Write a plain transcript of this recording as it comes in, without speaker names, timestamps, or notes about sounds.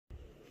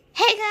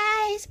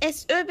guys,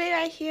 it's Ube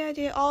right here.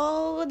 To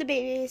all the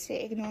babies,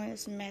 ignore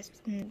this mess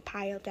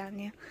pile down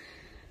here.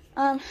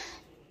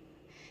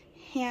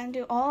 And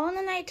to all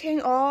the night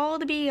to all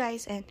the bee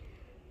guys and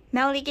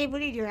Melody Gay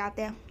Booty Deer out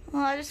there.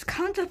 Oh, it's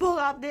comfortable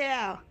out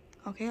there.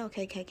 Okay. I'll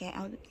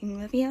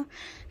leave you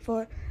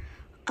for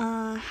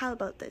how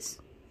about this?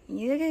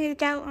 You're gonna get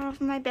down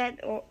off my bed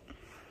or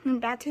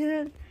back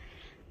to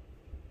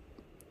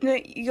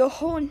your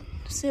whole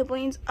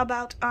siblings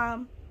about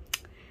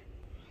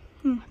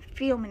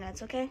few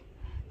minutes, okay?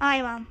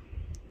 Alright, Mom.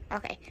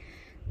 Okay.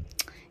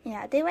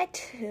 Yeah, they like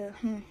to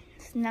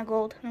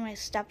snuggled my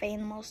stuffed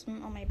animals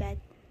on my bed.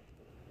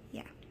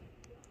 Yeah.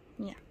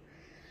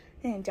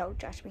 And don't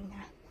judge me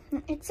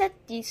now.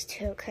 Except these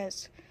two,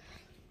 cause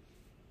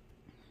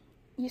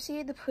you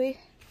see the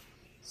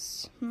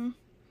police.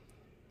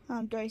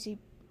 Darcy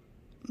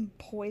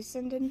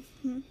poisoned him.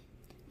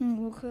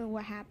 Look at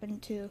what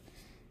happened to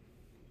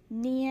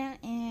Nia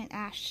and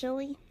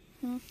Ashley.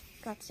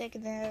 Got sick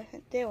and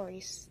they're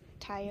already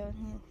tired.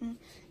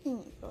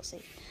 We'll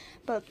see.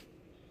 But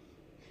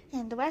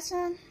and the rest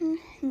of them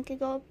could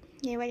go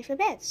get ready for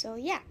bed. So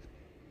yeah.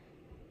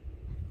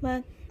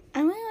 But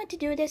I really want to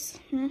do this.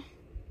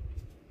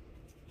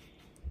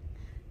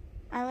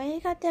 I already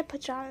got the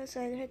pajamas.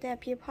 I heard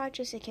that peer part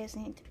just in case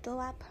I need to fill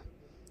up.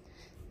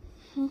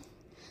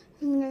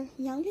 The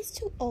youngest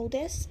to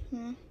oldest.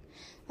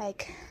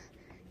 Like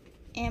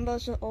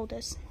Amber's the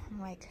oldest.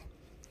 Like.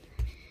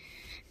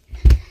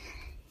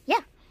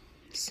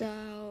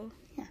 So,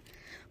 yeah.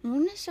 I'm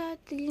gonna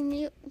start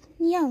the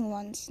young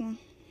ones.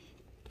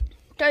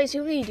 Darcy,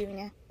 what are you doing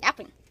now?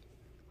 Napping.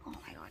 Oh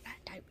my god,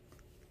 that type.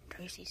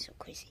 Darcy's so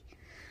crazy.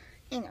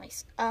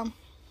 Anyways,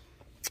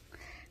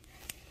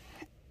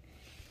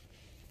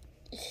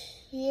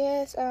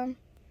 here's,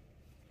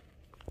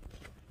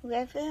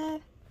 River,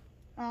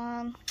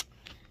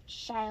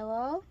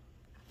 Shiloh,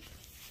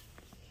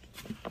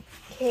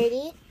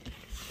 Katie.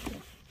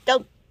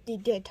 Don't, you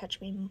did touch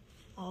me.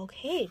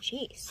 Okay,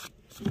 jeez.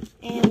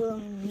 And we'll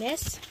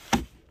miss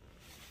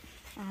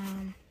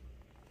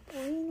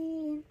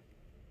Britney.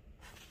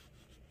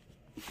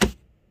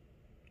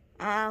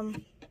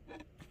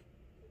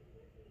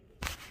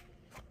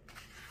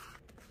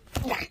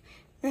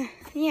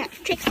 Yeah,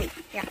 Trixie.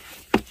 Yeah.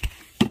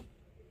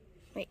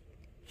 Wait,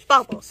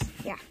 Bubbles.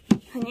 Yeah,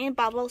 her name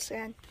Bubbles.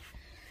 And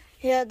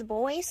here are the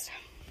boys.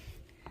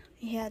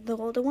 Here are the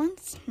older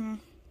ones. And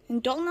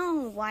don't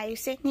know why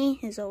Sydney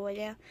is over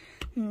there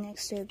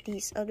next to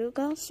these other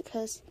girls,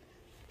 because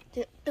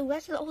the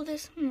rest of the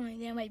oldest,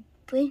 they're like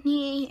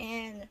Brittany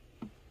and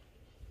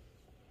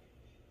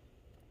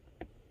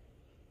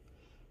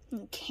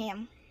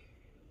Cam.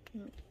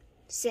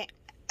 Sam,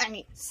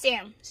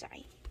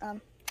 sorry.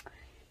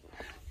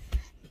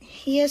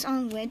 Here's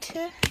on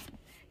Winter,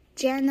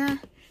 Jenna,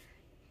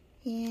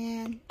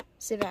 and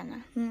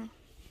Savannah.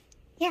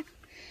 Yeah.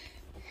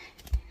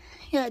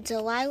 Yeah,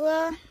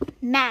 Delilah,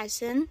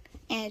 Madison,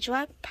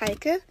 Angela,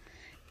 Piker,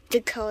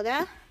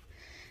 Dakota,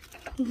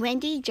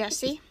 Wendy,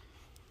 Jessie,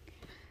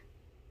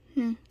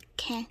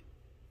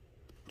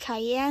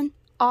 Cayenne,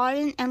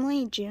 Auden,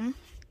 Emily, June,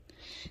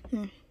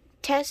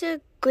 Tessa,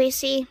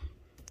 Gracie,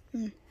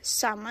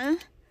 Summer,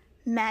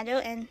 Meadow,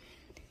 and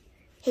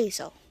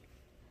Hazel.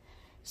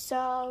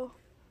 So,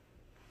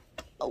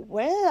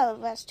 where are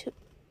the rest two?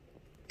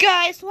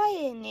 Guys, why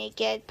are you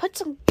naked? Put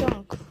some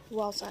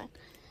clothes on.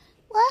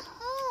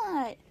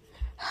 What?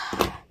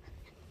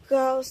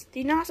 Girls,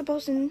 you're not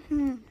supposed to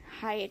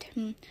hide.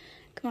 Come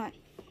on.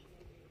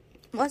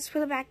 Let's put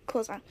the back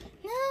clothes on.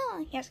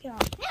 No, yes, get on.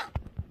 No.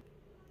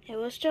 It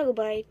was a struggle,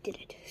 but I did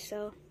it.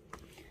 So,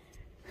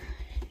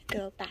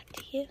 go back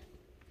to here.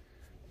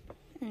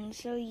 And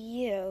so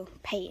you,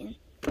 Peyton.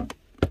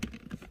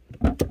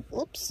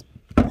 Whoops.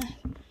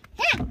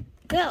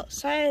 Go.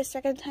 Sorry, the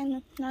second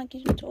time not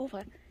getting it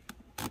over.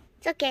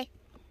 It's okay.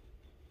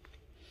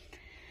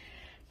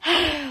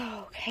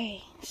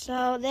 Okay,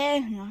 so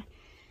then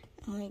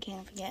we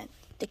can't forget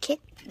the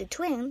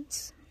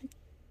twins.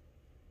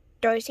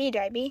 Darcy,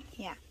 Darby,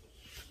 yeah.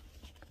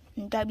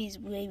 And Darby's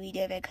really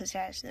different because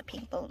that's the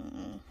people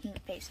and the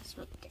faces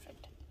look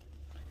different.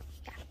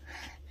 Yeah.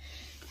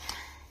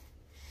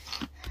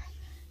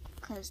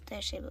 Because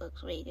their shape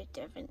looks really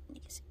different.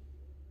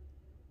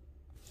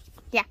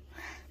 Yeah.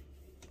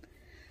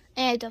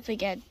 And don't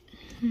forget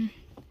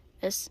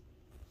this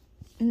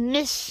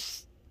mysterious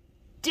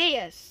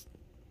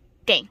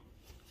thing.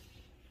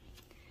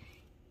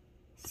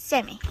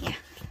 Sammy, yeah.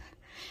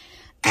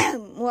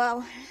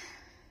 Well,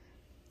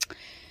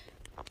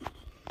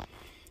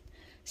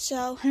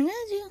 so I'm gonna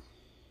do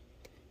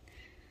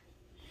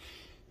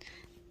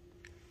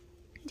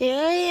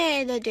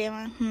the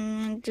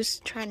day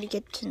just trying to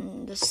get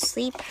to the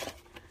sleep.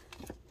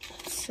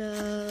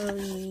 So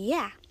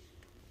yeah,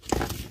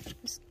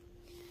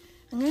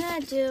 I'm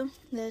gonna do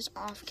this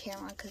off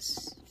camera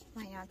because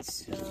why not?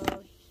 So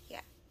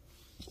yeah.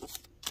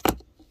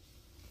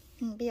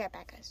 Be right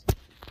back, guys.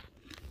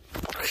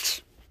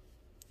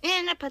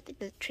 And I put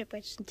the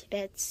triplets into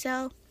bed.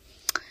 So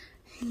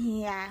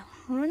yeah,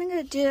 we're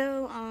gonna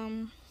do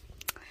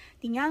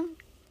the young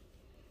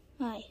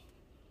Hi.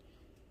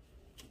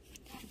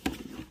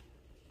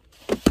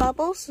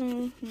 Bubbles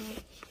and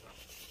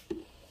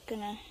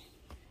gonna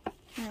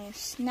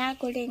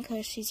snack with it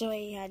because she's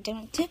already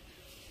done it too.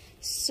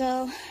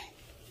 So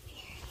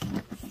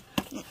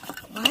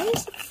why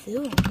is it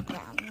feeling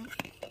brown?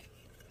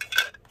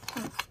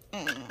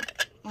 And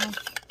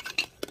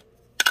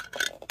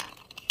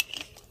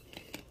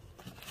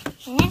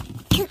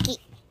cookie.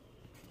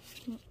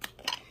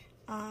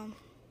 How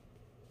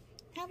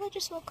about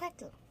just look quick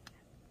though?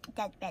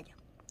 That's better.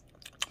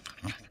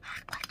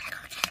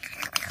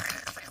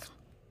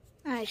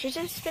 Alright, she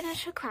just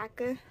finished her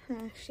cracker.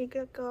 She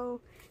could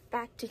go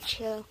back to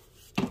chill.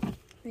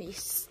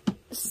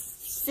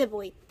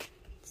 Sibly.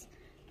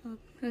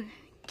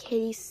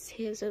 Katie's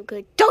hair so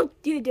good. Don't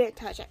you dare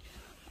touch it.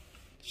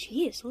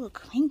 She is a little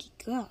cranky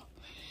girl.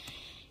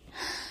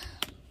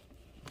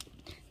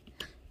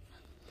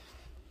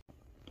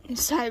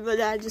 Sorry about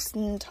that, I just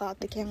didn't talk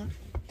the camera.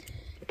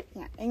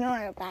 Yeah,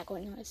 ignore the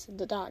background noise of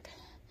the dog.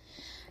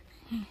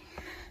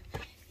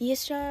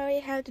 Yes, I already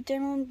had the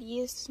demo.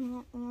 Yes,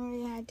 I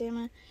already had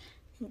demo.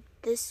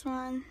 This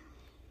one.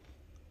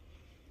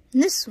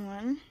 This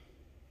one.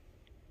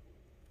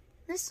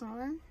 This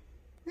one.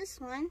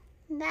 This one.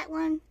 That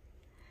one.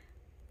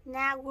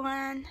 That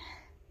one.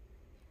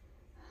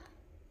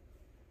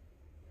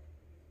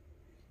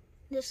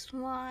 This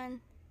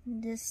one.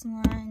 This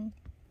one.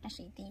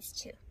 Actually, these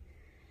two.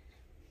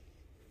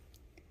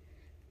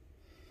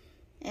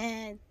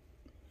 And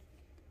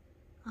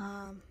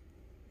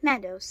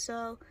Mando.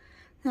 So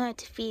I'm going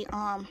to defeat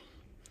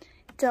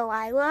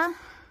Delilah.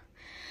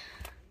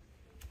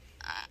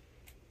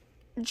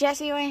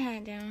 Jessie already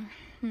had them.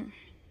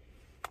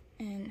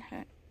 And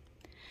her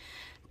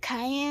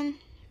Cayenne.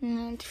 I'm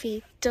going to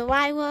defeat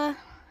Delilah,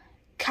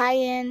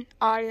 Cayenne,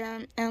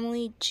 Autumn,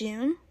 Emily,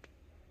 June,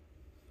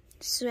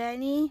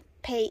 Serenity,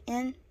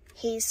 Peyton,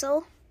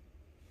 Hazel,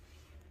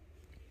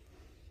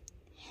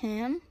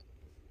 him.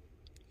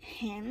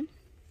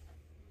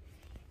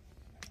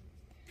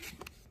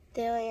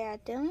 There we are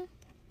doing.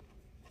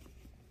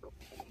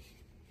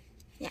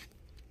 Yeah.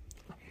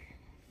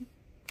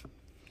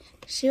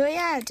 She we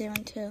are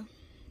doing too.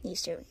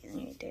 These two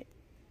you did.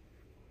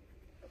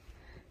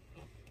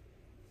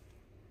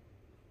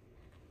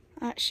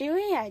 She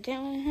we are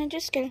doing. I'm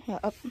just getting her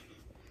up.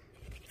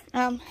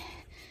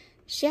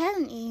 She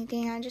hasn't eaten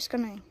anything. I'm just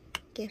gonna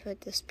give her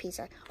this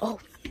pizza. Oh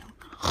no.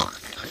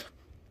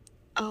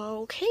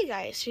 Okay,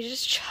 guys, she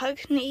just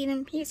chugged and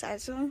eating pizza,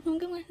 so I'm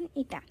gonna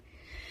eat that.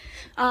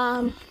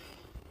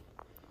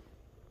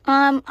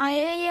 Are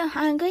you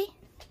hungry?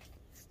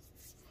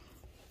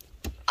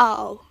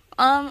 Oh,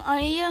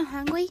 are you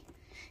hungry?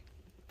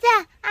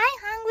 Yeah, I'm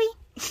hungry.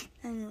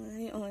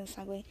 I'm always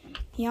hungry.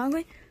 You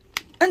hungry?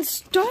 I'm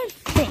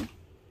starving.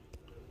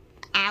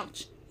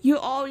 Ouch. You're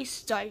always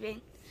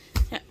starving.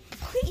 Now,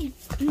 put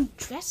your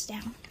dress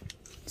down.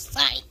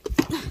 Sorry.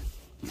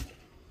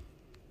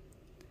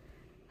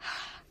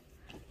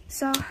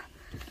 So,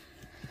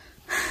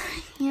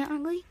 you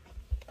hungry?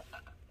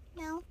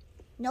 No.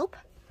 Nope.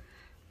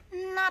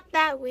 Not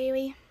that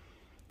really.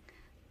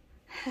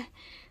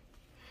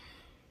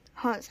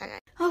 Hold on a second.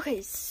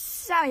 Okay,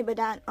 sorry about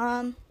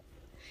that.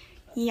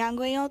 You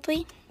hungry, all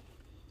three?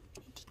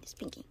 It's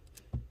Pinky.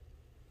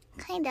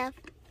 Kind of.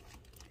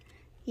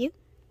 You?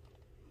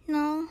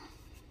 No.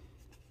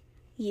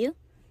 You?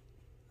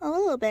 A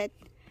little bit.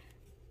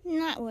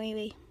 Not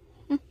really.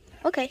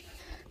 Okay.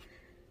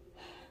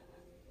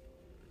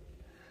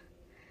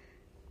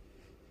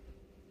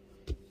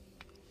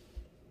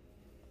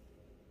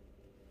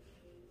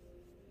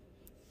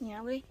 You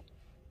hungry?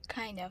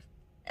 Kind of.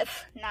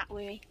 Not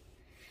really.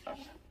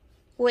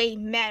 Wait,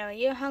 Matt, are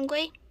you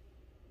hungry?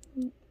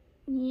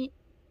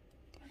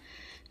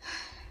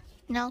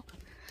 No.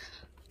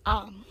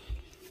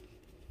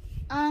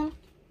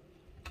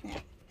 Yeah,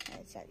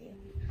 that's not you.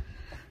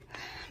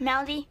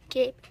 Melody,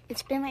 Gabe,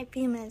 it's been like a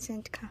few minutes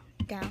since to come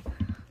down.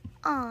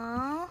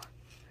 Aww.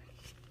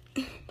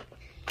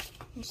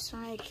 I'm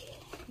sorry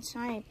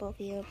both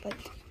of you, but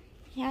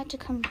you have to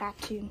come back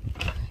to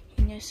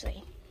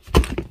nursery.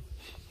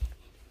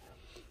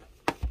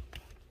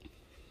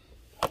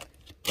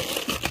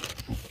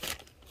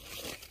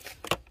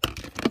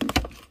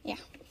 Yeah.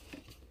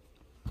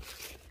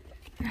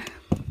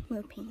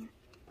 Whooping.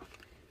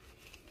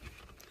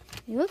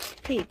 You look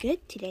pretty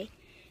good today.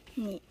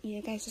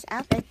 You guys'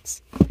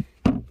 outfits.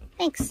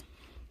 Thanks.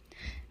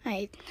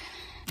 Alright.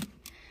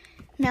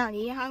 Melody,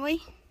 you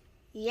hungry?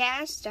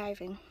 Yeah,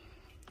 starving.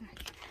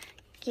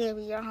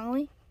 Gaby, you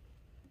hungry?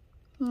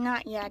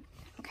 Not yet.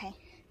 Okay.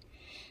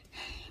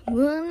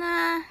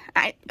 Luna,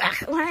 what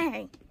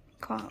I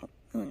call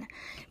Luna?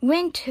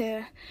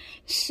 Winter,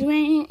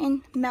 Swing,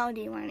 and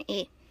Melody want to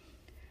eat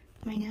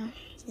right now.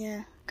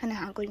 Yeah, kind of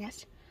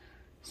hungriness.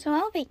 So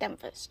I'll feed them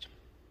first.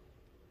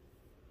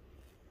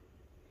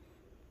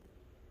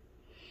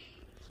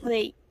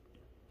 Wait,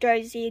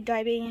 Darcy,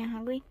 being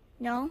hungry?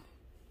 No?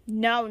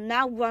 No,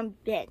 not one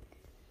bit.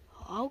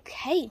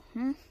 Okay.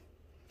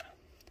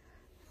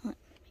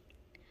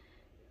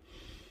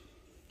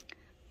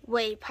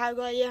 Wait,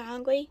 Pablo, are you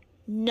hungry?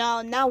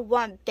 No, not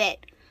one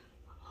bit.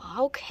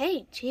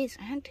 Okay, jeez,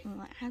 auntie,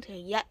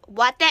 yeah,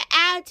 what the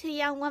attitude,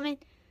 young woman?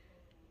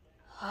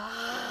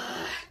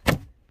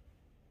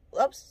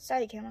 Whoops,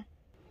 sorry, camera.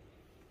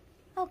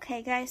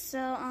 Okay, guys,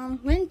 so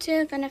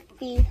Winter gonna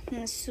be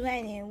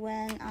sweating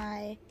when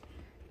I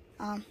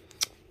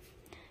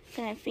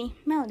gonna feed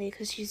Melody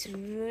because she's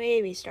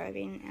really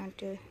starving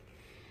after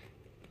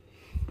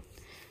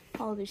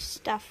all this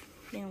stuff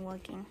been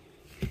working.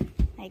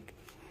 Like,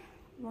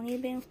 what have you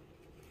been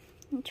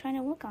trying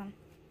to work on?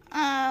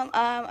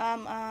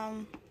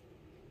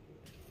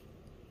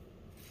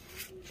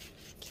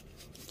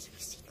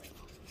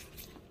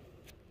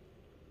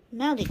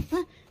 Melody.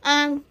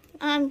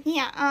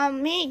 Yeah,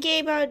 me and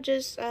Gabriel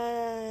just,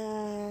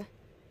 been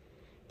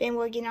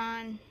working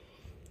on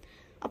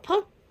a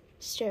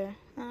poster,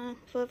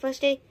 for the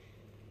first day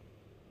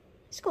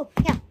school,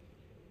 yeah.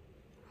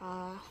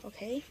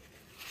 Okay.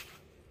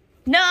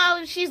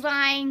 No, she's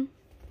lying.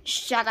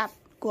 Shut up,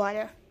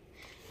 Guater.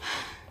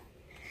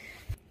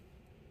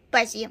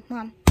 Bye, see you,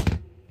 Mom.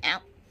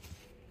 Ow.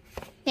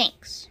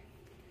 Thanks.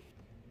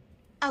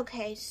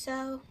 Okay,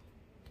 so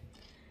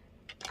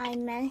I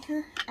made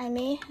her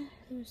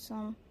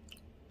some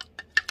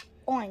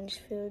orange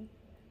food.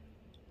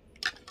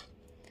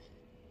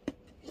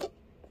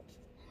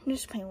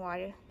 Just plain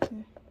water.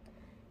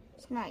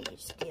 It's not a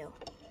huge deal.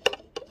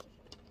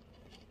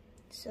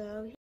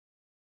 So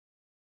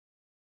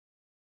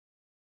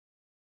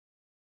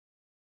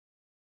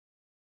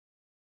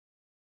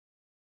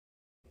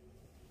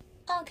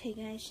okay,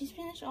 guys, she's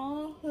finished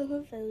all of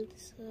her food,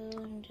 so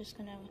I'm just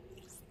gonna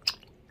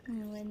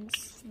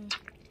rinse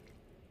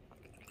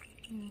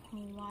her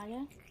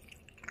water.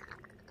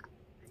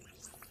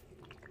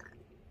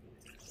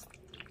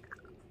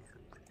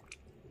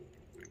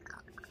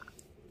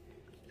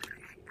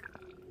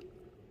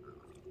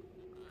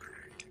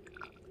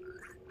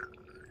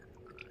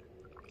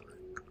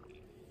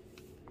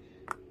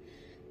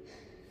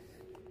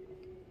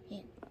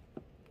 Here,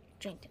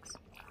 drink this.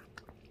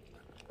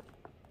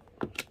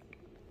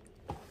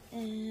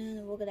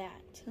 And look at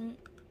that.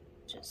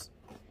 Just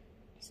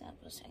stop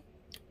for a second.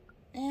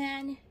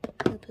 And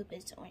the poop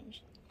is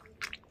orange.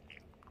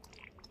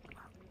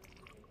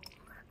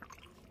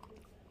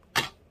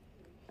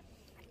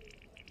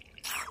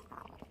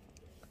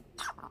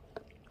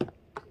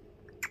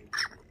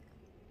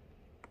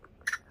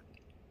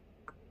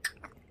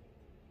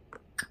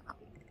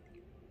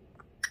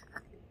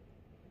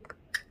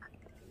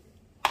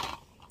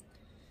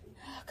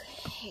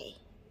 Okay.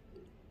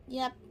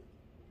 Yep.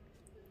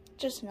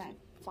 Just not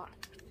fun.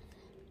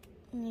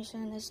 You're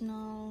saying there's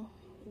no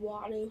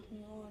water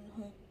on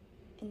her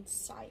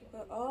inside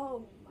her.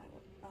 Oh my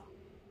word. Oh.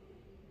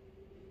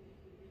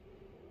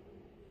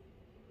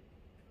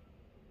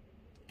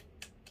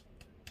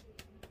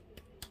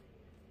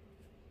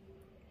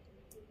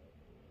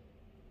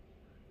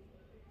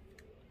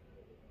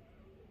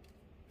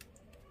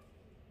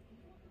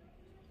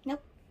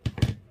 Nope.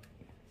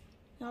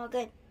 All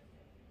good.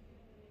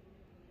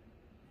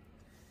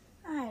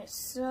 Alright,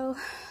 so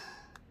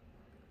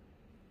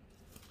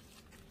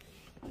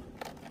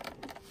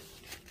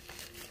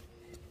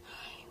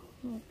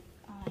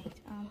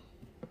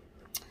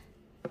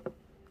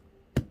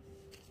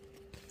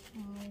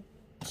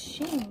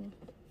chin.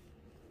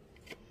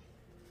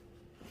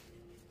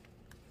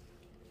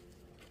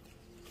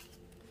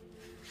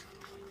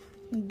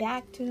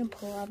 Back to the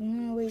pull-up.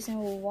 No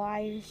reason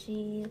why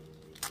she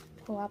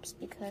pull-ups,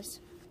 because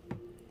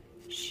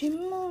she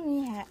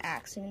only had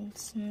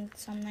accidents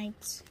some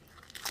nights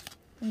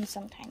and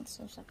sometimes.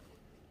 So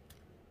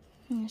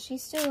yeah,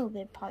 she's still a little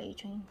bit potty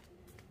trained.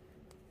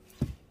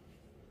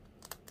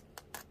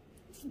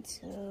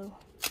 So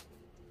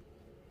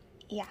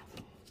yeah.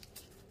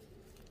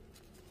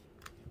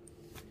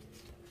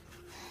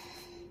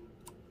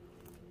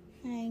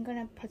 I'm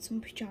gonna put some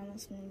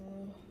pajamas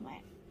in my,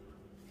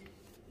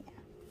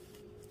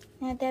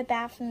 yeah. And the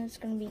bathroom is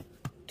gonna be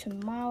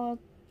tomorrow,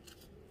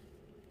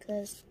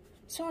 because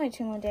it's only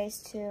 2 more days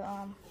to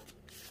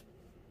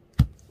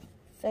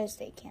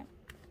Thursday camp.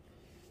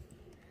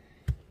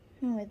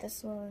 With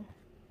this little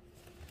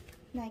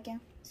nightgown,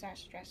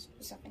 / dress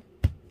or something.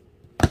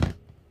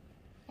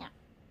 Yeah.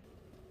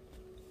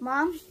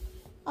 Mom?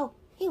 Oh,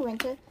 hey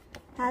Winter.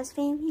 How's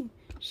family?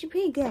 She's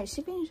pretty good.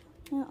 She finished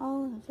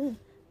all of the food.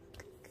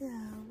 Good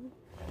girl.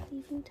 Do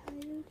you feel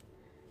tired?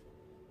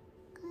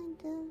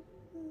 Kind of.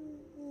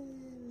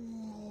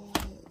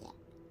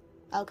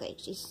 Okay,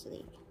 she's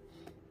sleeping.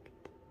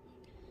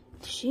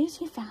 Did she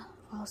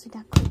fall asleep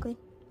that quickly?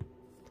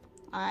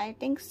 I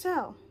think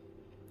so.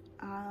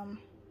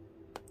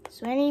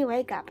 Sweaty,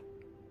 wake up.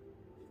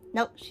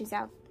 Nope, she's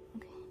out.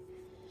 Okay.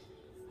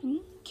 I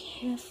need to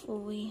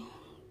carefully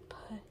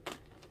put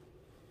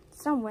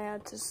somewhere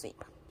to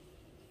sleep.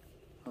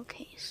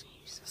 Okay,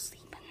 she's asleep.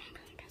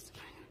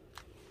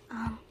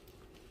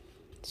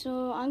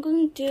 So I'm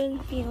going to do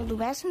the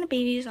rest of the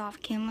babies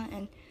off camera,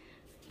 and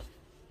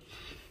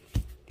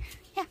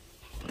yeah,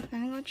 I'm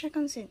gonna go check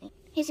on Sydney.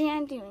 Hey Sydney,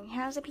 I'm doing.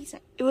 How's the pizza?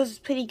 It was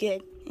pretty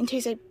good. It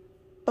tastes like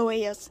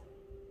Oreos.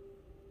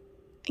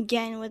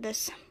 again with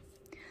this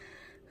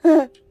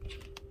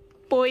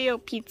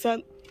Boyo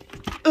pizza.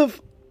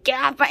 Oof. Get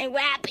off my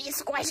lap, you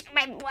squishing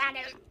my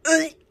bladder.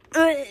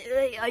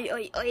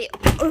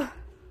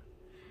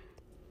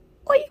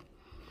 Oi.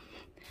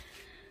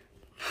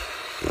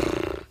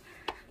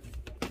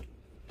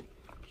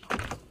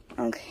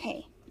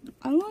 Okay,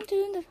 I'm going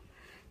to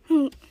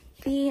do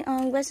the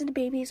rest of the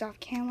babies off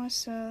camera,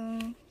 so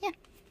yeah.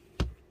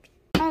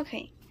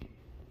 Okay,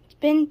 it's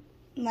been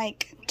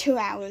like 2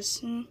 hours,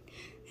 and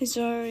it's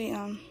already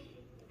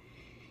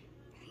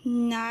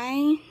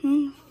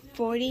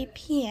 9:40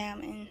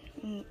 p.m.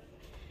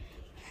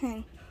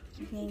 and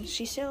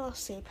she's still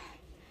asleep.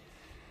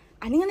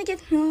 I'm gonna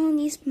get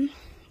these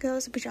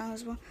girls'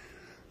 pajamas. Well,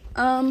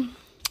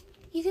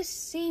 you can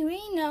see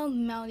we know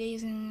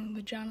Melody's in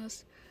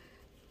pajamas.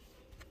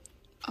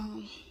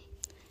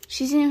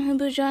 She's in her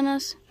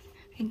pajamas.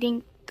 I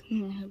think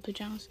in her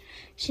pajamas.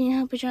 She's in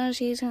her pajamas.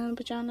 She's in her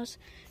pajamas.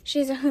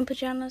 She's in her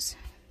pajamas.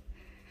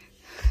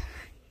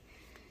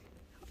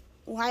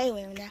 Why are you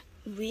wearing that?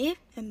 We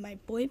and my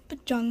boy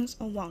pajamas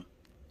are one.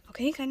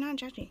 Okay, you cannot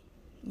judge me.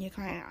 You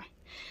cannot.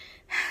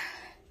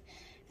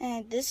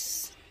 And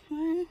this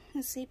one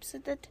sleeps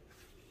with it.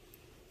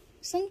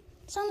 Some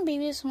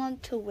babies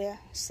want to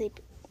sleep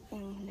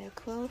in their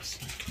clothes.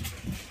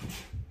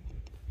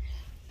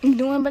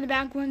 The one by the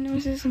background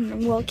noises and the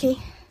walkie.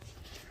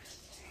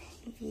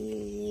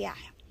 Yeah.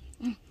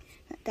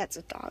 That's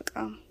a dog.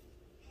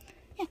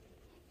 Yeah.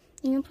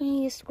 You gonna put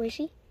in your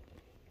squishy?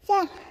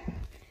 Yeah.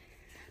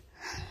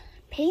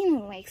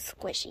 Peyton likes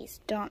squishies,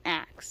 don't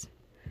ask.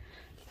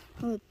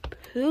 A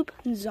poop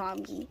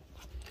zombie.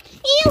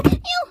 Ew,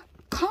 ew!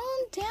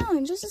 Calm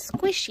down, just a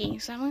squishy,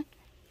 someone.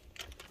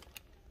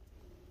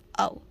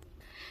 Oh.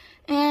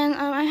 And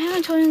I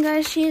haven't told you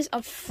guys, she is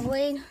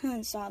afraid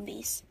of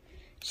zombies.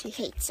 She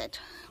hates it,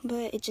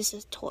 but it's just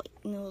a toy,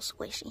 no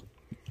squishy.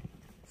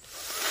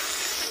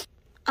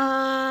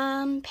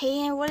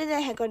 Peyton, what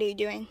the heck are you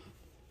doing?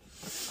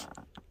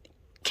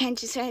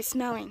 Can't you start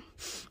smelling?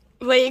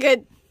 Really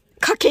good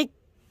cupcake.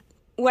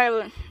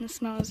 Whatever. It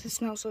smells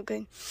so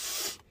good.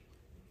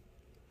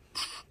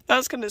 That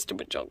was kind of a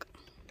stupid joke.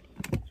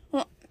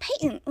 Well,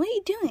 Peyton, what are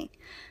you doing?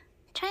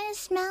 I'm trying to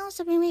smell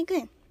something really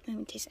good. Let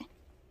me taste it.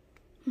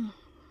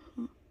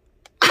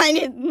 I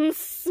didn't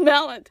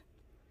smell it.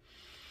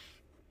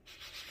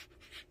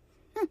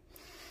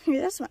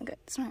 Yeah, that smells good.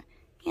 Smell.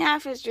 Yeah,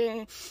 first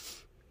drink.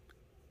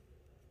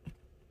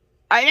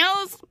 I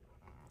know it's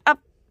a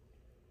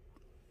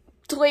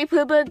toy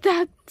poo, but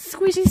that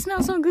squishy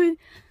smells so good.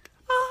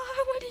 Oh,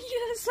 I want to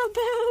use so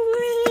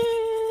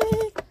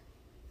badly.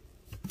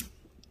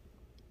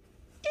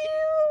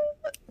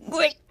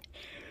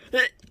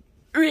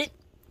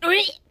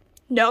 Wait.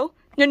 No.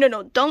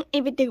 Don't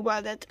even think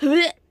about that.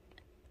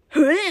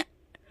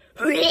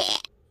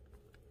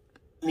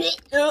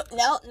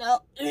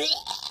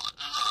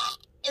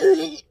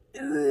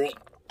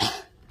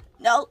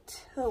 No.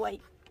 Oh,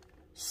 wait.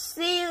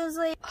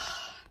 Seriously.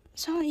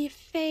 It's on your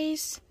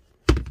face.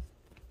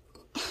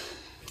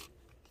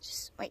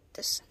 Just wait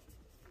this.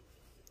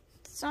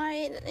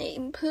 Sorry,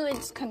 the poo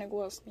is kind of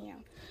grossed me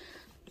out.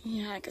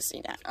 Yeah, I can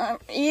see that.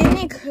 You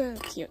make her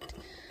cute.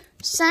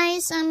 Sorry,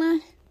 Summer.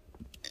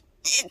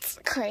 It's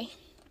okay.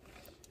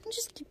 I'm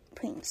just keep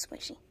putting the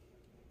squishy.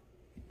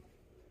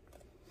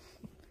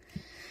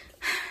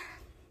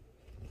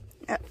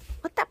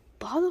 What that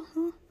bottle?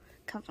 Huh?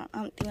 Come from?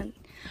 Oh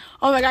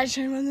my gosh!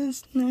 Actually,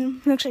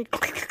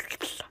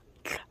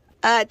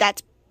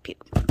 that's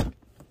puke.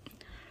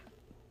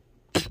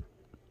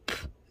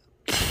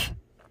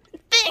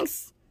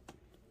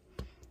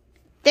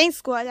 Thanks,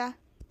 Squatter.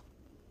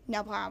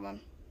 No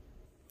problem.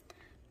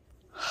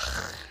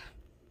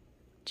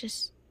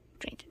 Just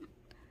drink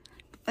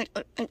it.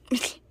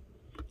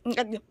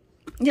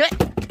 Do it.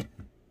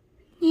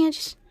 Yeah,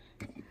 just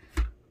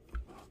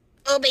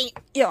open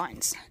your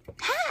arms.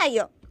 Hi.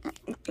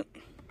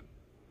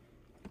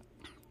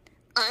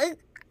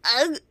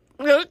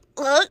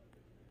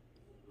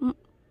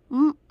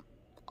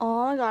 Oh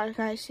my god,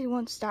 guys, she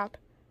won't stop.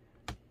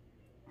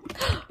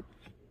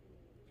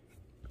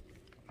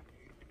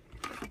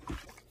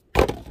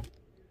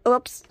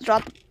 Oops,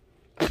 drop.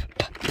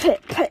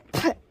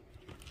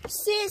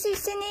 Seriously,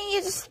 Sydney,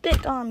 you just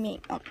spit on me.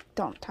 Oh,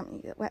 don't tell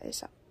me to wet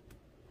yourself.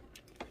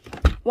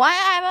 Why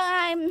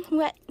haven't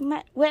I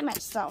wet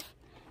myself?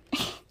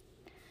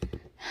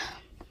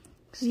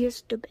 Because you're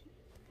stupid.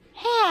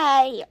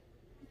 Hey!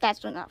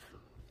 That's enough.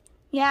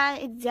 Yeah,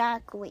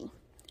 exactly.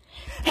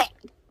 Hey!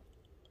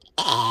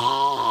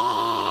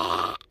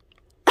 What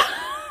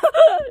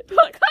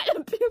kind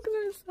of puke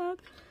is that?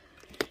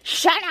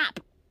 Shut up!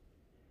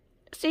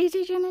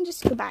 Seriously, Jenna,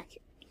 just go back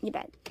in your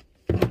bed.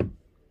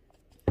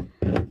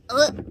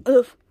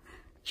 Oof.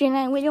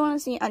 Jenna, we don't want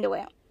to see your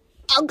underwear.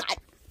 Oh, God.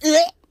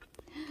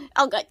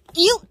 Oh, God.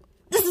 You!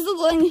 This is the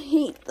one who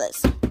hates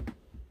this.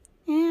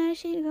 Yeah,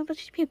 she's going to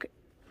puke.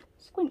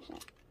 Squinch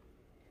it.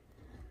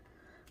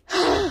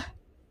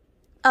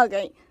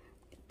 Okay.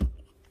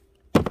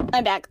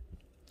 I'm back.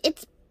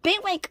 It's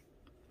been like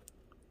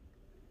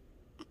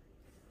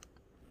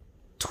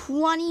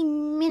 20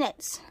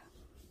 minutes.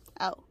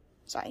 Oh,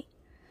 sorry.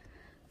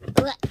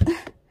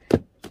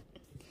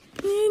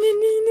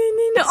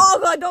 Oh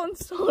God, don't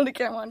show the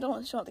camera.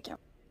 Don't show the camera.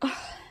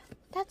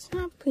 That's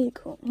not pretty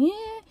cool.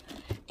 Yeah.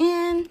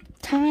 And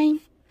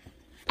time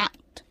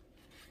out.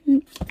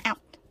 Out.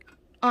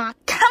 Oh,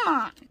 come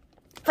on.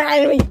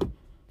 Finally.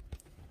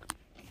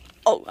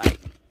 All right.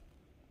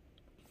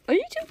 Are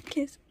you two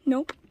kids?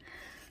 Nope.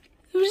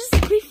 We're just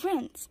 3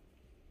 friends.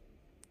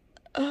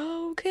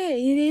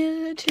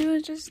 Okay, the two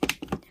are just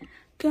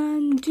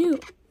gonna do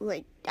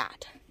like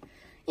that.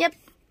 Yep.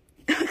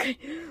 Okay.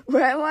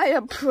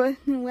 Wherever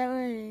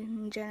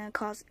Jenna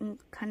caused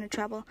kind of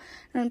trouble,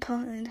 and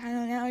I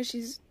don't know.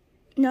 She's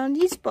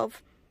these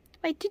both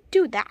like to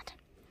do that.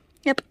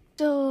 Yep.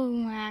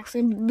 So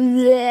actually,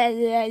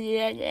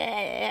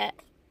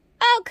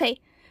 okay.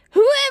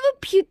 Whoever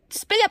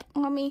spit up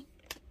on me,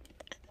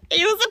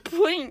 it was a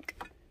prank.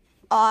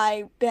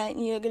 I bet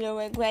you're gonna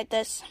regret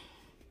this.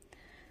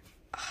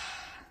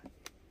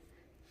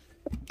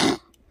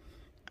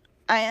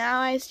 I know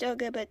I still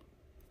good, but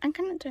I'm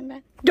gonna turn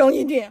back. Don't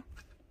you dare!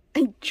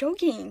 I'm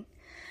joking.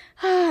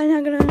 I'm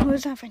not gonna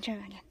lose our friendship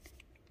again.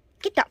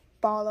 Get that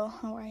bottle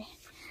away.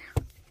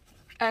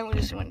 I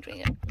just want to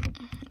drink it.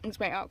 It's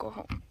my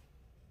alcohol.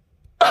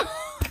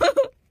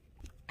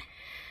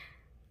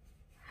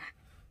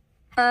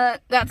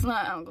 That's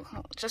not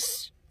alcohol.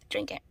 Just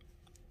drink it.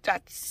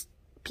 That's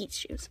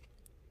peach juice.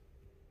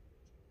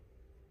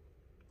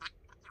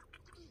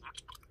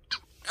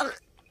 Ugh.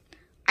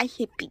 I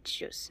hate peach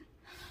juice.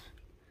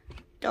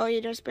 Don't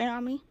you just spit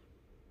on me?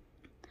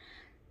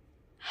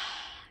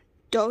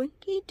 Don't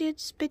you did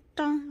spit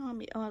on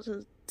me? Oh,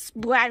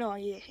 splat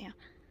on you here.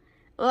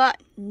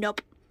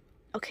 Nope.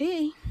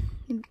 Okay.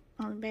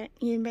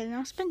 You better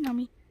not spit on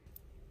me.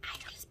 I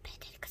don't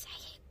spit it because I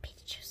hate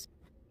peach juice.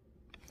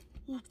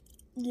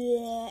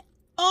 Yeah.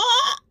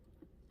 Oh!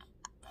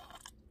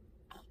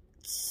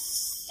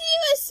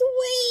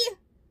 Seriously?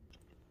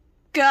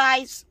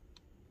 Guys,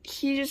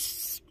 he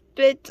just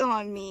spit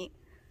on me.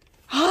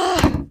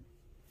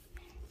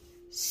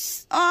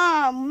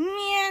 Oh,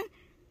 man.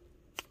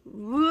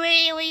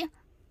 Really?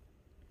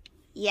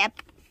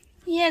 Yep.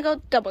 Yeah,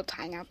 go double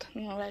time out.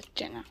 Let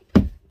Jenna.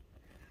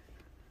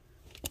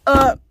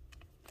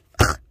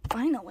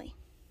 Finally.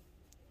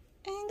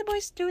 And the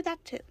boys do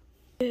that too.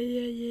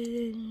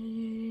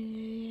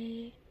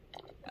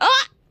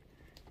 Ah!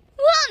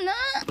 Well, no,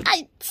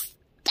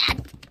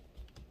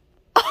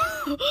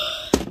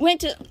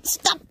 Went to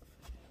stop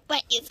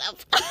by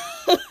yourself.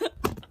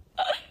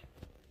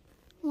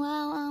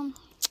 Well,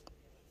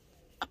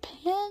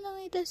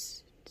 apparently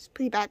this is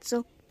pretty bad,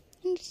 so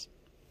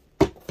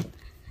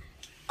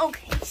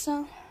okay,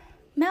 so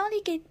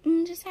Melody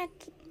just had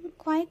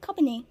quiet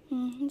company,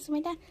 something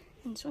like that,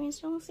 and so he's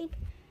still asleep,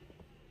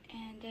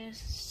 and there's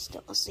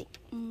still asleep.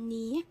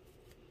 Yeah,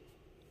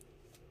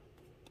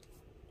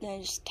 they're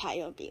just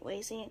tired of being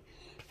lazy.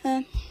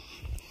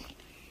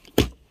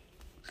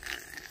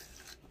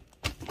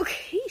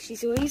 Okay,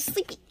 she's already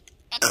sleepy.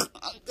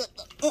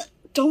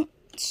 Don't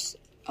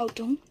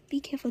be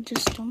careful,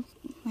 just don't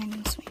land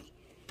on swing.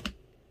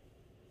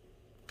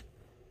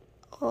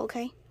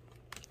 Okay,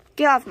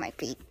 get off my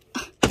feet.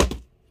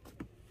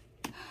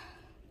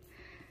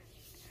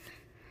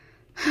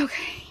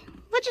 Okay,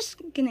 we're just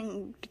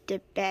gonna get to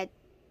bed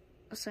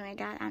or something like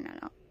that. I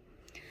don't know.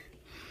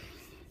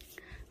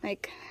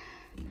 Like,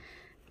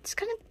 it's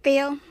kind of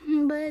fail,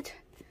 but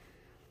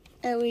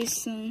at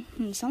least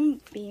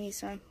some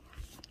babies are.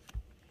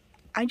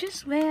 I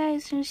just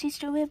realized she's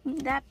still wearing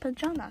that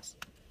pajamas.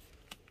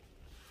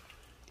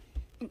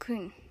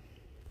 Green.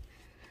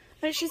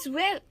 But she's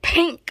wearing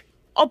pink.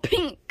 Oh,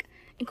 pink.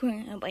 And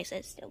green. And boy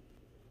says still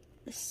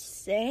the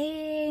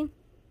same.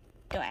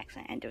 Don't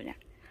accidentally do that.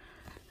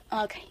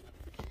 Okay.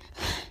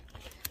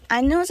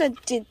 I know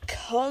that the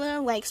color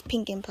likes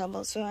pink and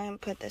purple, so I'm gonna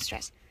put this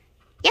dress.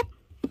 Yep.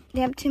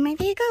 Them to my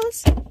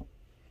vehicles.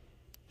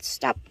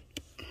 Stop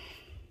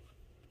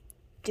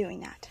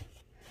doing that.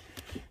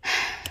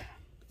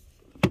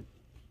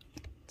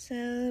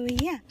 So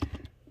yeah,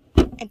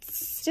 it's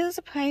still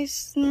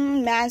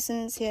surprising.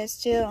 Madison's here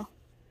still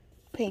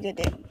pretty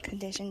good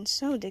condition.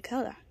 So the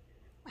color,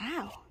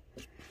 wow.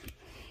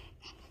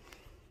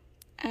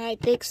 I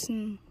think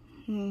some.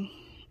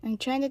 I'm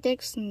trying to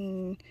dig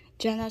some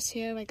Jenna's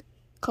here like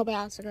a couple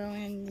hours ago,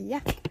 and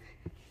yeah.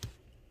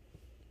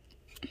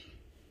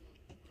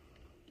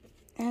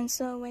 And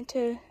so went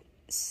to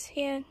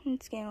here.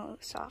 It's getting a little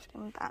soft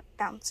and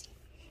bouncy.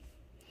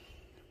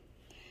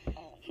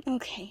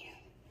 Okay.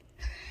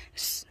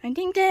 I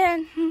think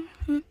that,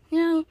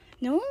 no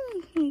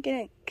one can get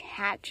a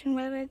catch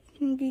whether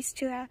these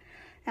two are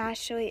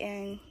Ashley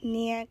and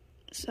Nia.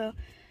 So,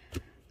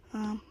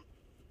 I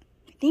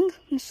think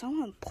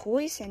someone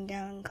poisoned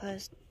them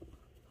because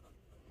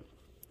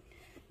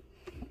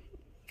it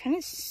kind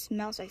of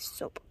smells like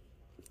soap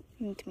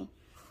to me.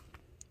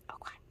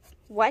 Okay.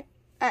 What?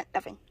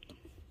 Nothing.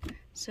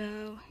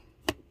 So,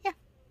 yeah.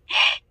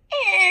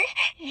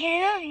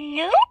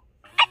 No.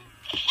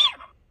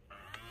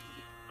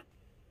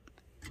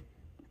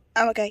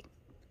 I'm okay.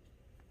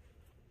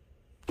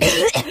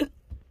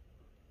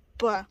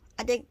 But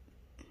I think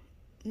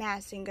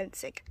Madison got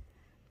sick.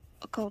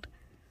 A cold.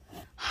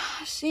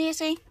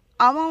 Seriously?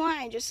 I'm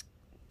online, just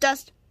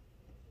dust.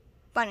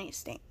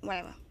 Funniest thing,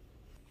 whatever.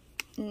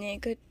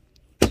 Nigga,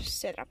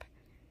 sit up.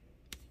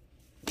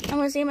 I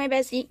want to see my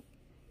bestie.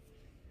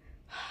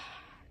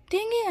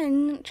 Dang it, I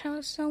didn't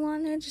tell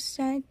someone. I just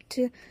said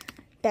to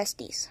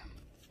besties.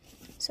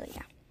 So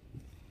yeah.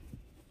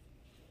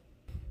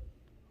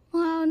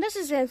 Well, this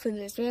is it for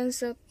this video.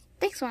 So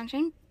thanks for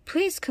watching.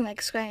 Please comment,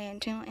 subscribe,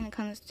 and turn on in the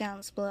comments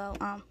down below.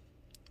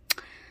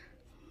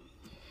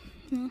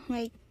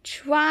 I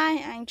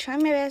try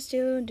my best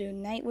to do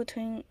night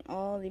between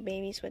all the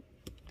babies, but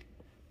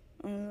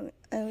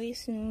at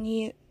least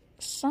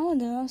some of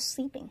them are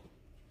sleeping.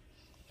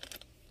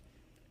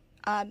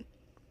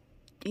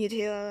 You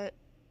two are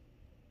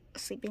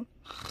sleeping.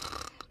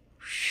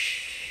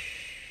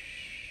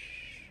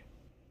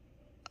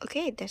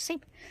 Okay, they're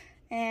asleep.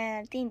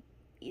 And I think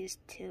these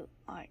two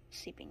are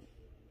sleeping.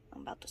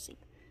 I'm about to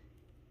sleep.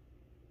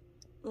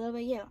 What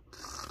about you?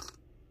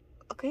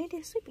 Okay,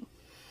 they're sleeping.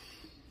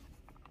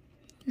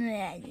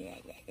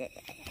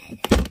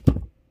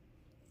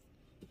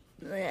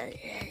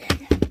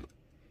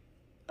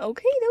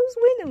 Okay, those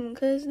win them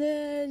because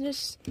they're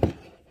just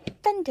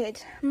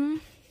stunted.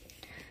 I'm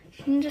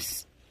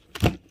just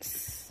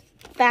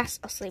fast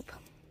asleep.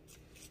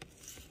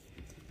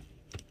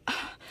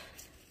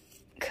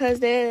 Because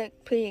they're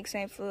pretty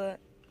excited for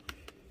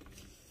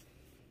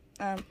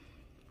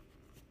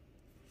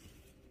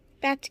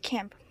back to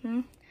camp.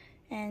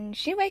 And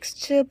she likes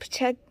to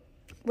protect.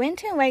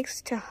 Winter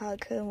likes to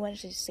hug her when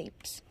she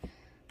sleeps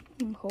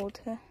and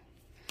hold her.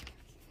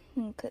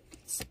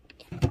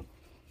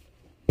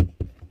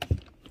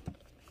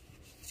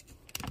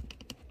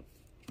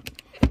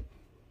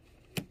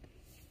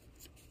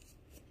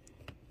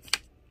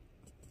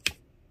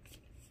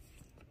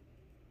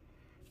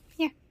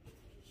 Yeah.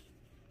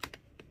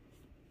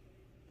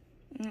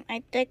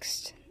 I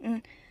fixed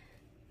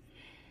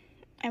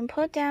and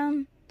put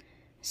down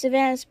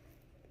Savannah's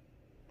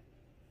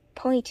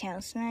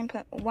ponytails, and I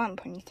put one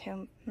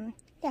ponytail.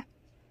 Yeah.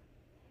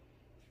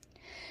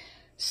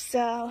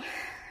 So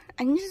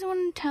I just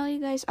want to tell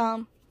you guys,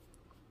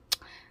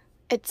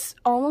 it's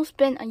almost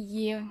been a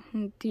year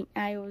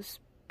I was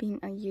being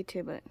a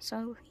YouTuber.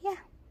 So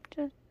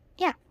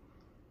yeah,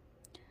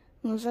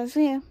 we'll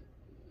see you.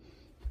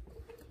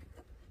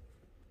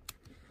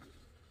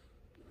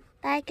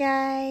 Bye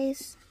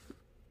guys.